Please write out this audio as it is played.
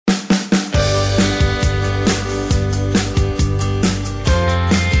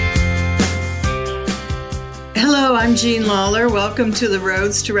I'm Jean Lawler. Welcome to the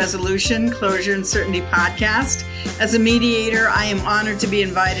Roads to Resolution, Closure and Certainty podcast. As a mediator, I am honored to be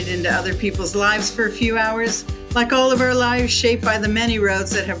invited into other people's lives for a few hours. Like all of our lives, shaped by the many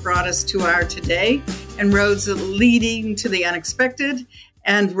roads that have brought us to our today, and roads leading to the unexpected,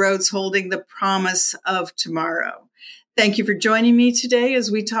 and roads holding the promise of tomorrow. Thank you for joining me today as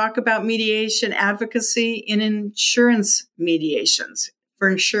we talk about mediation advocacy in insurance mediations for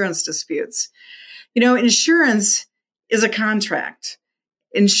insurance disputes. You know, insurance is a contract.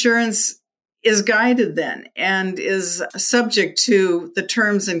 Insurance is guided then and is subject to the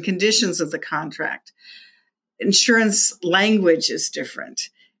terms and conditions of the contract. Insurance language is different.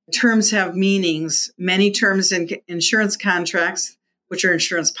 Terms have meanings. Many terms in insurance contracts, which are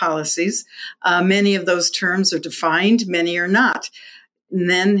insurance policies, many of those terms are defined, many are not. And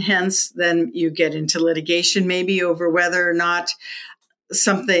then you get into litigation maybe over whether or not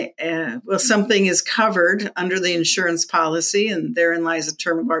something is covered under the insurance policy, and therein lies a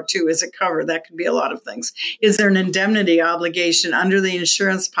term of art too. Is it covered? That could be a lot of things. Is there an indemnity obligation under the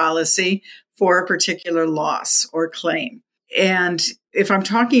insurance policy for a particular loss or claim? And if I'm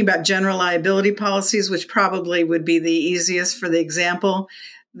talking about general liability policies, which probably would be the easiest for the example,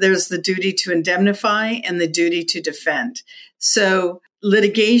 there's the duty to indemnify and the duty to defend. So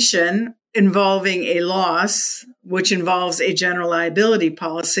litigation involving a loss, which involves a general liability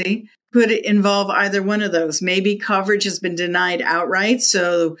policy, could involve either one of those. Maybe coverage has been denied outright,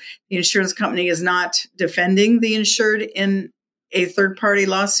 so the insurance company is not defending the insured in a third-party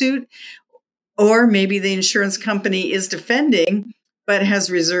lawsuit, or maybe the insurance company is defending but has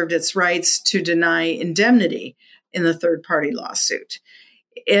reserved its rights to deny indemnity in the third-party lawsuit.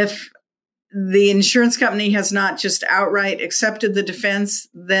 If the insurance company has not just outright accepted the defense,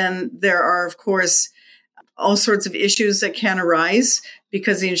 then there are, of course, all sorts of issues that can arise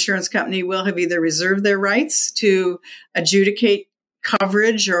because the insurance company will have either reserved their rights to adjudicate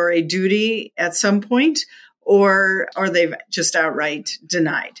coverage or a duty at some point, or they've just outright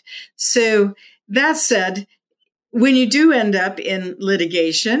denied. So that said, when you do end up in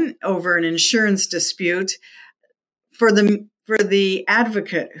litigation over an insurance dispute, for the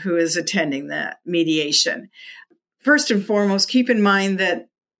advocate who is attending that mediation, first and foremost, keep in mind that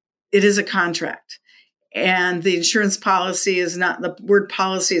it is a contract. And the insurance policy is not, the word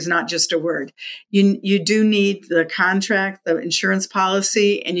policy is not just a word. You do need the contract, the insurance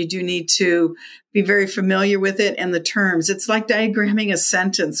policy, and you do need to be very familiar with it and the terms. It's like diagramming a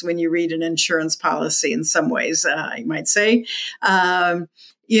sentence when you read an insurance policy in some ways, you might say. To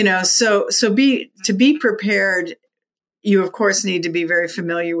be prepared, you, of course, need to be very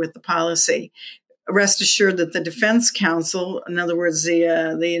familiar with the policy. Rest assured that the defense counsel, in other words,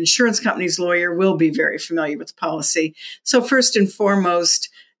 the insurance company's lawyer, will be very familiar with the policy. So first and foremost,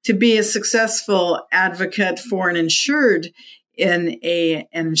 to be a successful advocate for an insured in an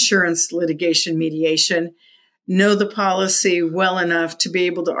insurance litigation mediation, know the policy well enough to be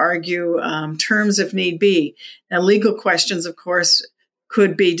able to argue terms if need be. Now, legal questions, of course,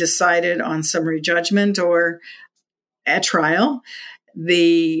 could be decided on summary judgment or at trial.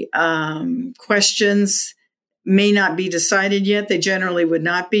 The questions may not be decided yet. They generally would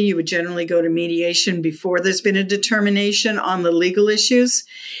not be. You would generally go to mediation before there's been a determination on the legal issues.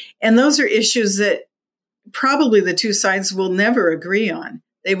 And those are issues that probably the two sides will never agree on.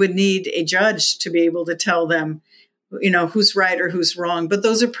 They would need a judge to be able to tell them, who's right or who's wrong. But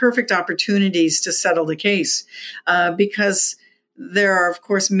those are perfect opportunities to settle the case because there are, of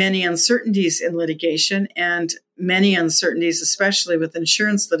course, many uncertainties in litigation and many uncertainties, especially with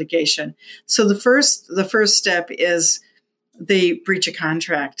insurance litigation. So the first step is the breach of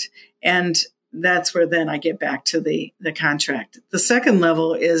contract. And that's where then I get back to the contract. The second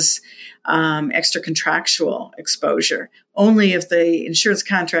level is extra-contractual exposure. Only if the insurance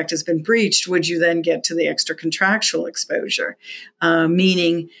contract has been breached would you then get to the extra-contractual exposure,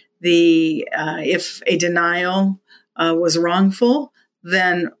 meaning if a denial was wrongful,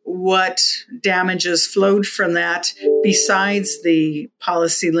 then what damages flowed from that besides the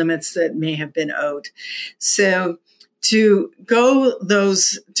policy limits that may have been owed. So to go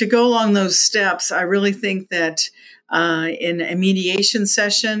along those steps, I really think that in a mediation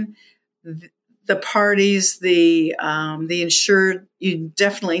session, the parties, the insured, you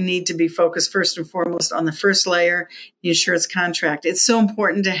definitely need to be focused first and foremost on the first layer, the insurance contract. It's so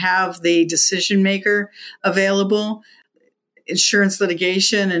important to have the decision maker available. insurance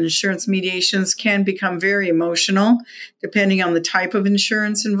litigation and insurance mediations can become very emotional, depending on the type of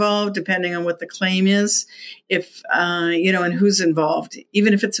insurance involved, depending on what the claim is, and who's involved.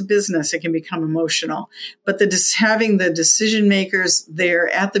 Even if it's a business, it can become emotional. But having the decision makers there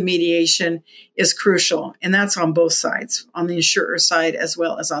at the mediation is crucial. And that's on both sides, on the insurer side as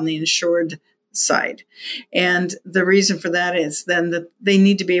well as on the insured side. And the reason for that is then that they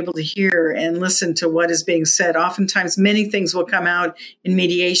need to be able to hear and listen to what is being said. Oftentimes, many things will come out in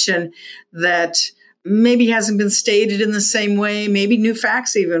mediation that maybe hasn't been stated in the same way. Maybe new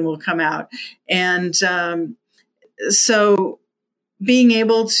facts even will come out. And so being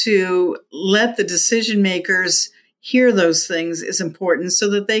able to let the decision makers hear those things is important so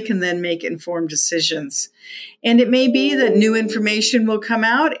that they can then make informed decisions. And it may be that new information will come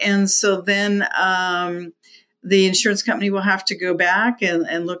out. And so then the insurance company will have to go back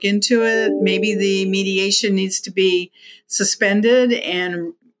and look into it. Maybe the mediation needs to be suspended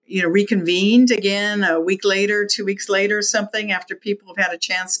and reconvened again a week later, 2 weeks later, something after people have had a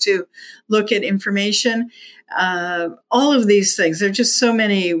chance to look at information. All of these things, there are just so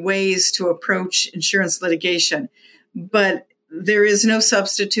many ways to approach insurance litigation, but there is no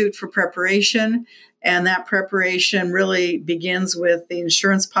substitute for preparation. And that preparation really begins with the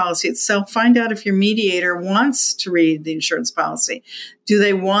insurance policy itself. Find out if your mediator wants to read the insurance policy. Do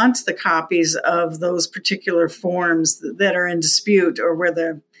they want the copies of those particular forms that are in dispute or where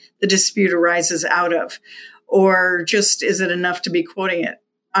the dispute arises out of? Or just is it enough to be quoting it?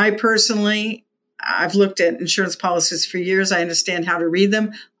 I've looked at insurance policies for years. I understand how to read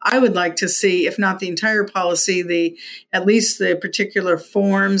them. I would like to see, if not the entire policy, at least the particular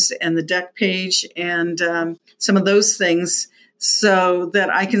forms and the deck page and some of those things so that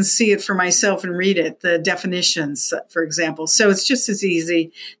I can see it for myself and read it, the definitions, for example. So it's just as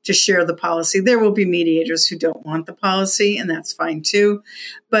easy to share the policy. There will be mediators who don't want the policy, and that's fine too.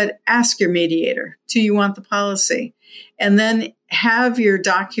 But ask your mediator, do you want the policy? And then have your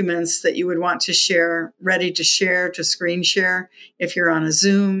documents that you would want to share ready to share, to screen share. If you're on a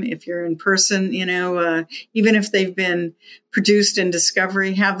Zoom, if you're in person, even if they've been produced in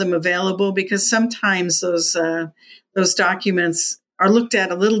discovery, have them available, because sometimes those documents are looked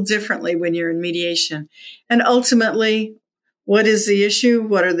at a little differently when you're in mediation. And ultimately, what is the issue?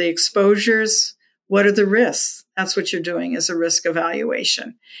 What are the exposures? What are the risks? That's what you're doing, is a risk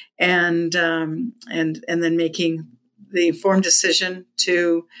evaluation, and then making the informed decision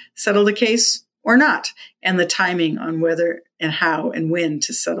to settle the case or not, and the timing on whether and how and when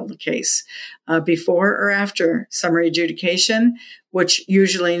to settle the case, before or after summary adjudication, which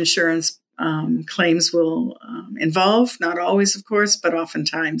usually insurance claims will involve, not always, of course, but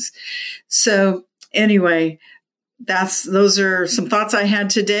oftentimes. So anyway, those are some thoughts I had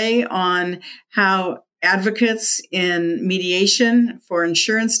today on how advocates in mediation for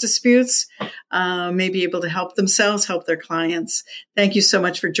insurance disputes may be able to help themselves, help their clients. Thank you so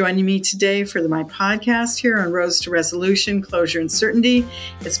much for joining me today for my podcast here on Roads to Resolution, Closure and Certainty.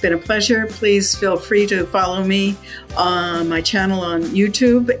 It's been a pleasure. Please feel free to follow me on my channel on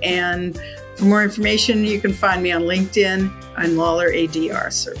YouTube. And for more information, you can find me on LinkedIn and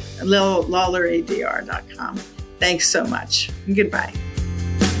LawlerADR, LawlerADR.com. Thanks so much. Goodbye.